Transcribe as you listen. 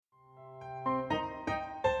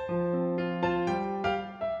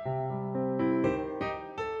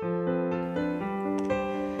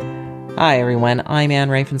Hi everyone, I'm Anne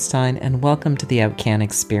Reifenstein and welcome to the OUTCAN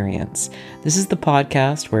Experience. This is the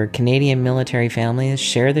podcast where Canadian military families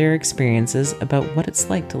share their experiences about what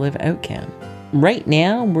it's like to live OUTCAN. Right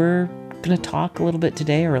now, we're going to talk a little bit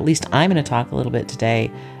today, or at least I'm going to talk a little bit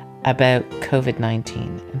today, about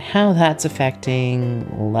COVID-19 and how that's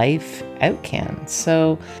affecting life OUTCAN.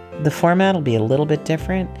 So the format will be a little bit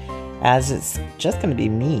different as it's just going to be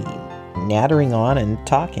me nattering on and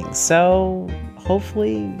talking. So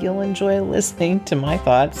hopefully you'll enjoy listening to my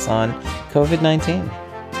thoughts on COVID-19.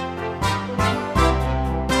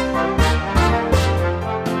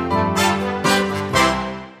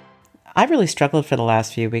 I've really struggled for the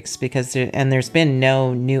last few weeks because there's been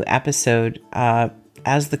no new episode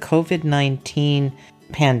as the COVID-19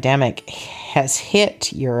 pandemic has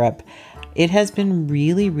hit Europe. It has been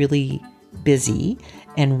really, really busy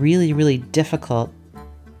and really, really difficult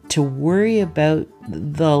to worry about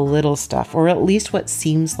the little stuff, or at least what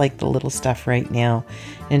seems like the little stuff right now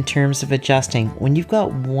in terms of adjusting. When you've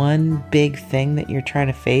got one big thing that you're trying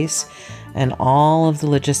to face and all of the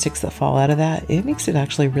logistics that fall out of that, it makes it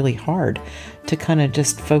actually really hard to kind of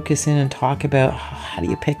just focus in and talk about how do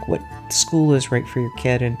you pick what school is right for your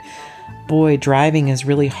kid. And boy, driving is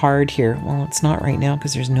really hard here. Well, it's not right now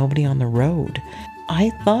because there's nobody on the road. I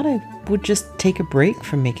thought I would just take a break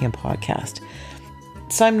from making a podcast.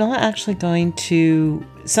 So I'm not actually going to,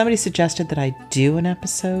 somebody suggested that I do an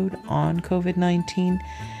episode on COVID-19,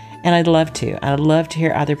 and I'd love to. I'd love to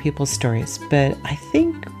hear other people's stories, but I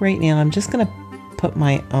think right now I'm just going to put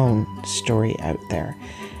my own story out there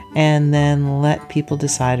and then let people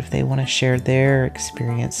decide if they want to share their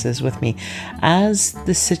experiences with me, as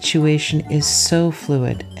the situation is so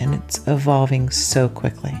fluid and it's evolving so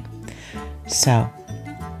quickly. So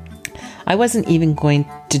I wasn't even going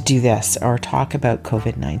to do this or talk about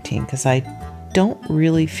COVID-19 because I don't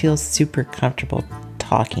really feel super comfortable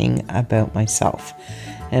talking about myself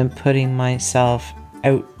and putting myself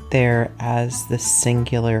out there as the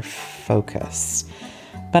singular focus.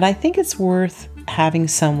 But I think it's worth having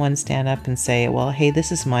someone stand up and say, well, hey,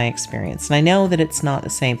 this is my experience. And I know that it's not the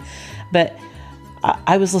same, but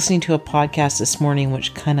I was listening to a podcast this morning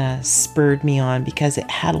which kind of spurred me on because it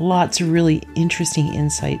had lots of really interesting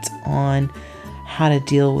insights on how to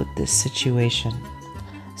deal with this situation.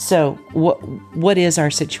 So what is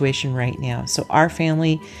our situation right now? So our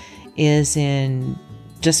family is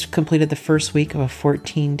just completed the first week of a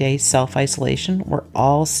 14-day self-isolation. We're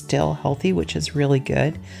all still healthy, which is really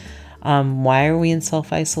good. Why are we in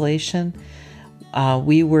self-isolation?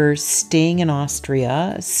 We were staying in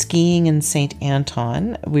Austria, skiing in St.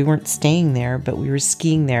 Anton. We weren't staying there, but we were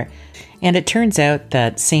skiing there. And it turns out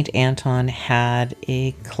that St. Anton had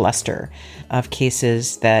a cluster of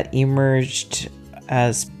cases that emerged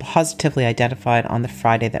as positively identified on the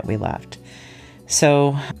Friday that we left.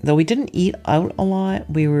 So though we didn't eat out a lot,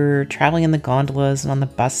 we were traveling in the gondolas and on the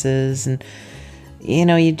buses, and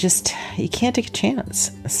you can't take a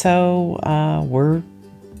chance. So we're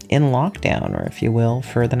in lockdown, or if you will,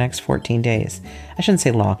 for the next 14 days. I shouldn't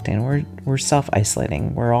say lockdown. We're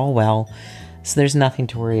self-isolating. We're all well. So there's nothing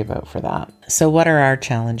to worry about for that. So what are our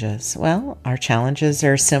challenges? Well, our challenges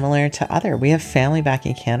are similar to other. We have family back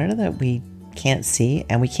in Canada that we can't see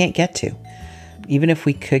and we can't get to. Even if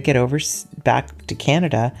we could get back to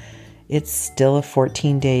Canada, it's still a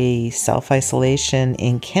 14-day self-isolation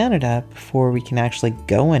in Canada before we can actually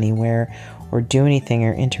go anywhere or do anything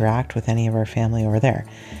or interact with any of our family over there.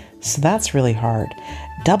 So that's really hard.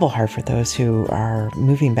 Double hard for those who are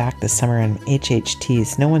moving back this summer in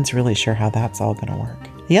HHTs. No one's really sure how that's all going to work.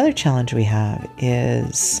 The other challenge we have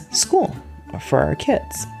is school for our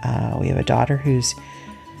kids. We have a daughter who's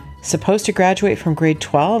supposed to graduate from grade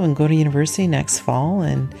 12 and go to university next fall.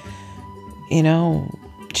 And,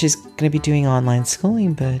 she's going to be doing online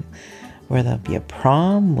schooling, but will there be a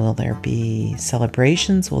prom? Will there be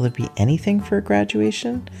celebrations? Will there be anything for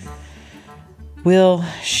graduation? Will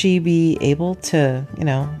she be able to,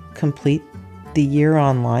 complete the year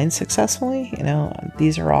online successfully?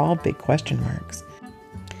 These are all big question marks.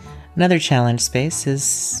 Another challenge space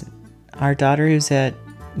is our daughter who's at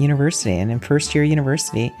university and in first year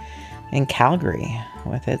university in Calgary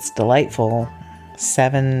with its delightful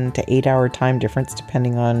 7 to 8 hour time difference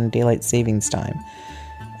depending on daylight savings time.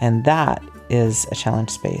 And that is a challenge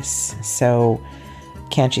space. So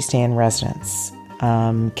can she stay in residence?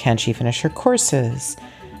 Can she finish her courses?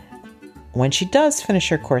 When she does finish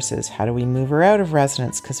her courses, how do we move her out of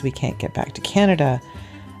residence because we can't get back to Canada?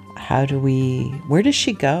 Where does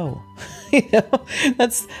she go?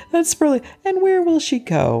 That's really, and where will she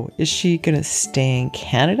go? Is she going to stay in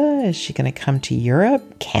Canada? Is she going to come to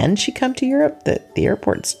Europe? Can she come to Europe? The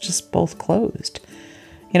airport's just both closed.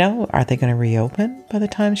 Are they going to reopen by the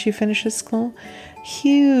time she finishes school?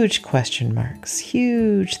 Huge question marks,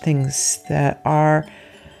 huge things that are,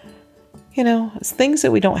 things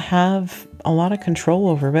that we don't have a lot of control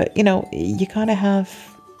over. But, you gotta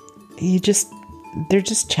have, they're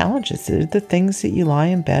just challenges. They're the things that you lie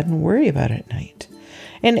in bed and worry about at night.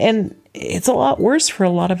 And it's a lot worse for a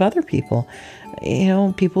lot of other people.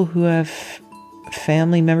 People who have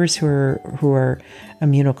family members who are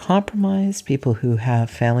immunocompromised, people who have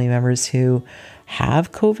family members who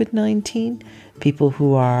have COVID-19, people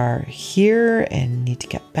who are here and need to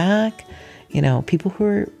get back, people who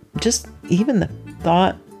are just, even the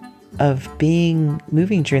thought of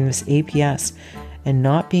moving during this APS and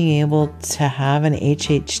not being able to have an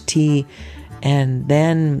HHT. And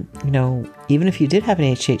then, even if you did have an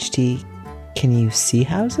HHT, can you see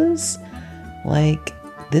houses?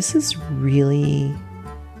 This is really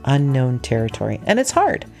unknown territory, and it's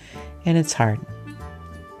hard.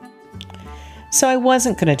 So I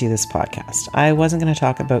wasn't going to do this podcast. I wasn't going to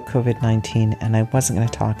talk about COVID-19, and I wasn't going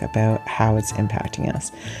to talk about how it's impacting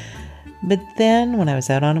us. But then when I was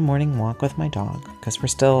out on a morning walk with my dog, because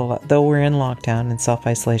though we're in lockdown and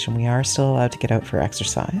self-isolation, we are still allowed to get out for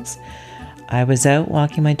exercise. I was out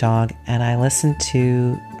walking my dog, and I listened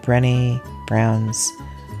to Brené Brown's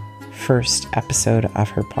first episode of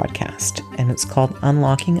her podcast, and it's called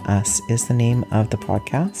Unlocking Us is the name of the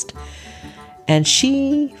podcast. And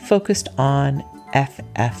she focused on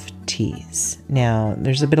FFTs. Now,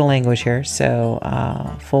 there's a bit of language here, so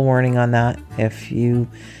full warning on that. If you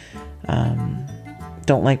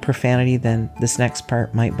don't like profanity, then this next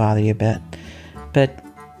part might bother you a bit. But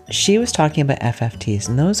she was talking about FFTs,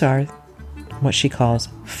 and those are what she calls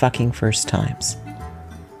fucking first times.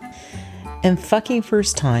 And fucking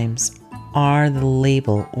first times are the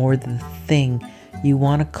label or the thing you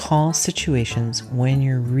want to call situations when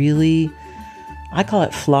you're really, I call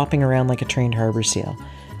it flopping around like a trained harbor seal.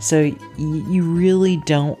 So you really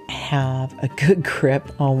don't have a good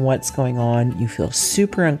grip on what's going on. You feel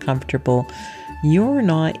super uncomfortable. You're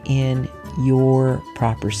not in your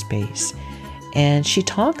proper space. And she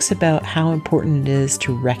talks about how important it is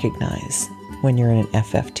to recognize when you're in an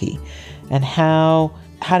FFT and how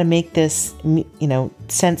to make this,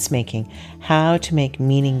 sense making, how to make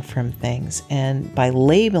meaning from things. And by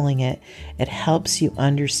labeling it, it helps you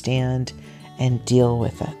understand and deal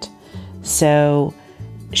with it. So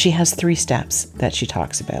she has 3 steps that she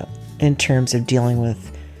talks about in terms of dealing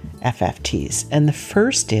with FFTs. And the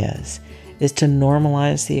first is to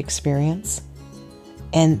normalize the experience.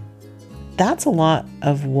 And that's a lot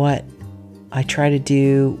of what I try to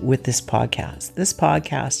do with this podcast. This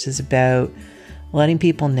podcast is about letting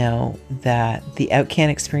people know that the OUTCAN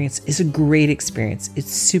experience is a great experience.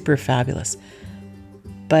 It's super fabulous.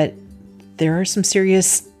 But there are some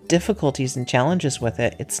serious difficulties and challenges with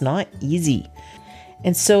it. It's not easy.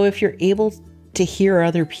 And so if you're able to hear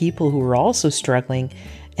other people who are also struggling,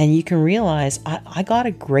 and you can realize, I got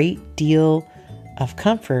a great deal of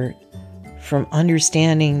comfort from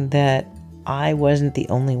understanding that I wasn't the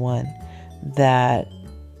only one, that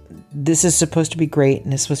this is supposed to be great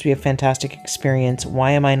and it's supposed to be a fantastic experience.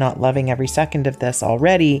 Why am I not loving every second of this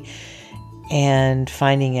already? And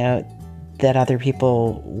finding out that other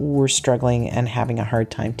people were struggling and having a hard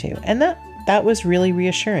time too. And that was really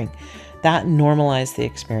reassuring. That normalized the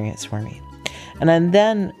experience for me. And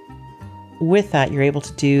then with that, you're able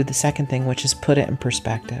to do the second thing, which is put it in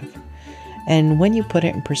perspective. And when you put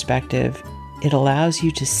it in perspective, it allows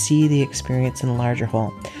you to see the experience in a larger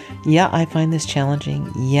whole. Yeah, I find this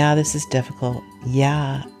challenging. Yeah, this is difficult.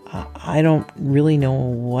 Yeah, I don't really know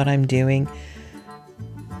what I'm doing.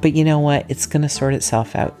 But you know what? It's going to sort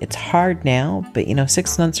itself out. It's hard now, but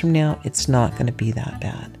 6 months from now, it's not going to be that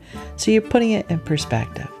bad. So you're putting it in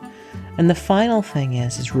perspective. And the final thing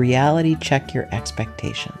is reality check your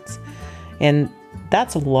expectations. And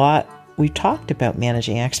that's a lot. We talked about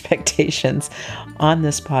managing expectations on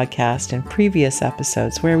this podcast in previous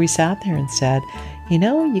episodes where we sat there and said,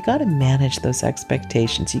 you got to manage those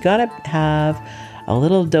expectations. You got to have a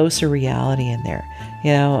little dose of reality in there.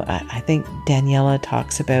 I think Daniela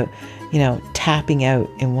talks about, tapping out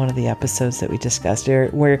in one of the episodes that we discussed there,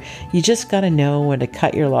 where you just got to know when to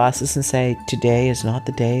cut your losses and say, today is not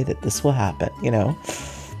the day that this will happen,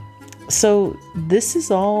 So this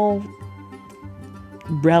is all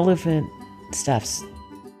relevant stuffs.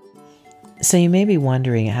 So you may be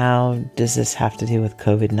wondering, how does this have to do with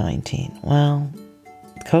COVID-19? Well,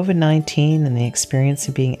 COVID-19 and the experience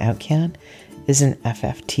of being OUTCAN is an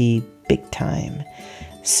FFT big time.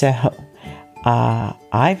 So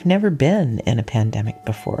I've never been in a pandemic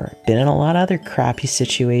before. Been in a lot of other crappy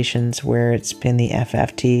situations where it's been the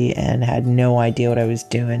FFT and had no idea what I was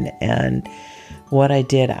doing, and what I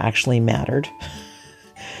did actually mattered.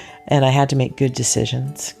 And I had to make good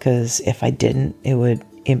decisions, because if I didn't, it would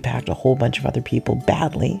impact a whole bunch of other people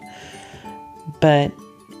badly. But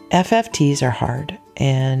FFTs are hard,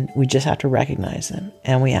 and we just have to recognize them.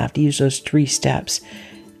 And we have to use those 3 steps,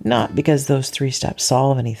 not because those 3 steps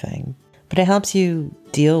solve anything, but it helps you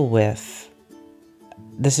deal with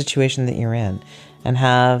the situation that you're in and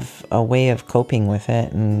have a way of coping with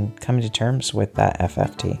it and coming to terms with that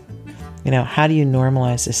FFT. How do you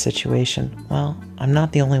normalize this situation? Well, I'm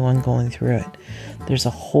not the only one going through it. There's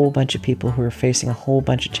a whole bunch of people who are facing a whole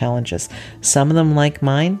bunch of challenges. Some of them like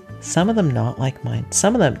mine, some of them not like mine.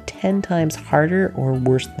 Some of them 10 times harder or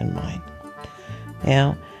worse than mine.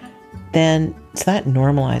 Then, so that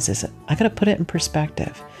normalizes it. I got to put it in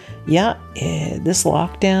perspective. Yeah, this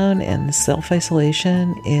lockdown and the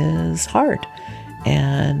self-isolation is hard.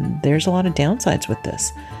 And there's a lot of downsides with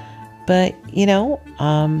this. But,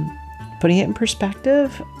 putting it in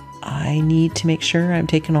perspective, I need to make sure I'm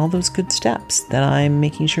taking all those good steps, that I'm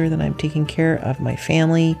making sure that I'm taking care of my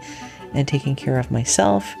family and taking care of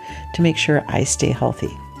myself to make sure I stay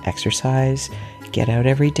healthy. Exercise, get out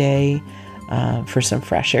every day for some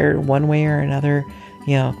fresh air one way or another,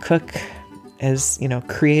 cook as,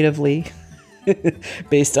 creatively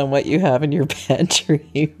based on what you have in your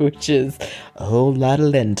pantry, which is a whole lot of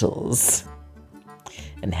lentils.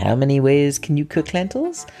 And how many ways can you cook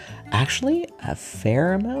lentils? Actually, a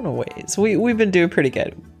fair amount of ways. We've been doing pretty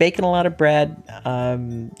good. Baking a lot of bread. I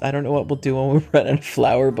don't know what we'll do when we run out of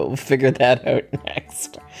flour, but we'll figure that out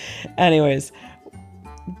next. Anyways,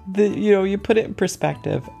 you put it in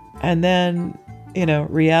perspective, and then,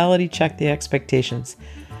 reality check the expectations.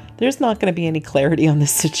 There's not going to be any clarity on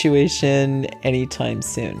this situation anytime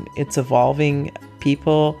soon. It's evolving.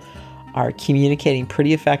 People are communicating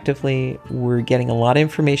pretty effectively. We're getting a lot of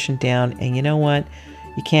information down, and you know what?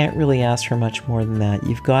 You can't really ask for much more than that.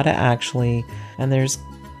 You've got to actually, and there's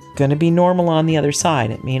going to be normal on the other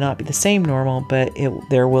side. It may not be the same normal, but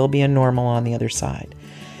there will be a normal on the other side.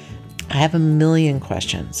 I have a million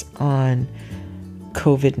questions on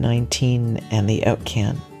COVID-19 and the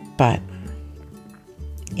OUTCAN, but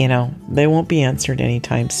they won't be answered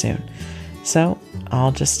anytime soon. So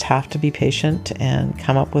I'll just have to be patient and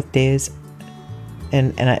come up with days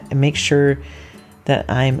and make sure that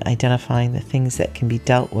I'm identifying the things that can be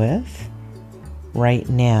dealt with right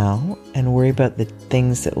now and worry about the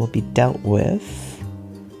things that will be dealt with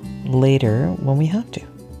later when we have to.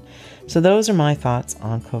 So those are my thoughts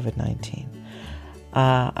on COVID-19.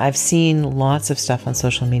 I've seen lots of stuff on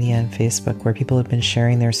social media and Facebook where people have been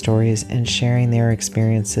sharing their stories and sharing their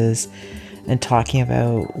experiences and talking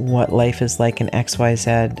about what life is like in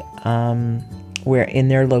XYZ, where in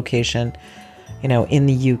their location, in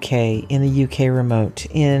the UK, remote,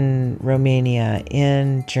 in Romania,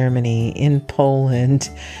 in Germany, in Poland,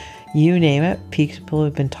 you name it, people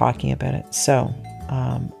have been talking about it. So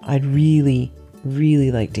I'd really,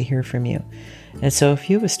 really like to hear from you. And so if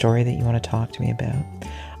you have a story that you want to talk to me about,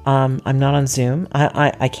 I'm not on Zoom.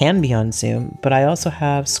 I can be on Zoom, but I also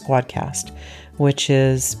have Squadcast, which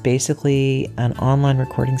is basically an online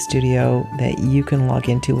recording studio that you can log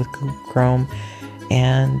into with Google Chrome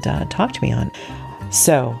and talk to me on.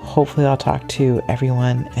 So hopefully I'll talk to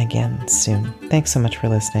everyone again soon. Thanks so much for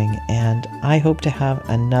listening, and I hope to have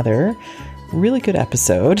another really good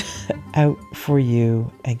episode out for you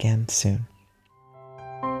again soon.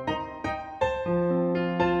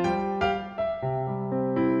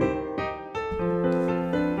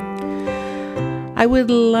 I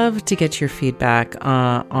would love to get your feedback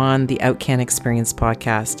on the OUTCAN Experience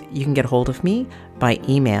podcast. You can get a hold of me by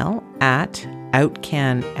email at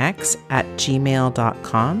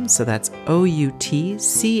outcanx@gmail.com. So that's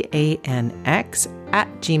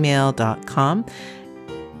OUTCANX@gmail.com.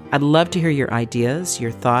 I'd love to hear your ideas,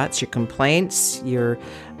 your thoughts, your complaints, your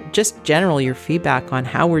feedback on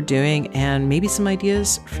how we're doing, and maybe some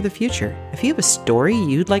ideas for the future. If you have a story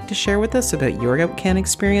you'd like to share with us about your OUTCAN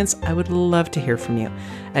experience, I would love to hear from you.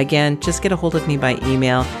 Again, just get a hold of me by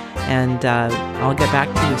email, and I'll get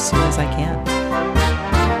back to you as soon as I can.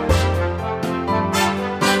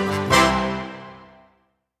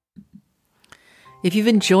 If you've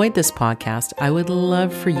enjoyed this podcast, I would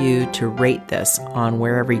love for you to rate this on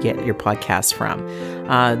wherever you get your podcasts from.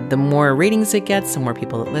 The more ratings it gets, the more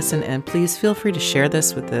people that listen, and please feel free to share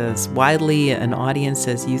this with as widely an audience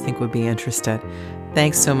as you think would be interested.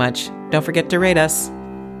 Thanks so much. Don't forget to rate us.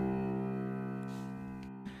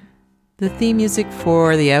 The theme music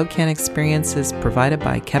for the OUTCAN experience is provided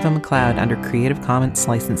by Kevin MacLeod under Creative Commons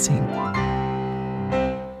licensing.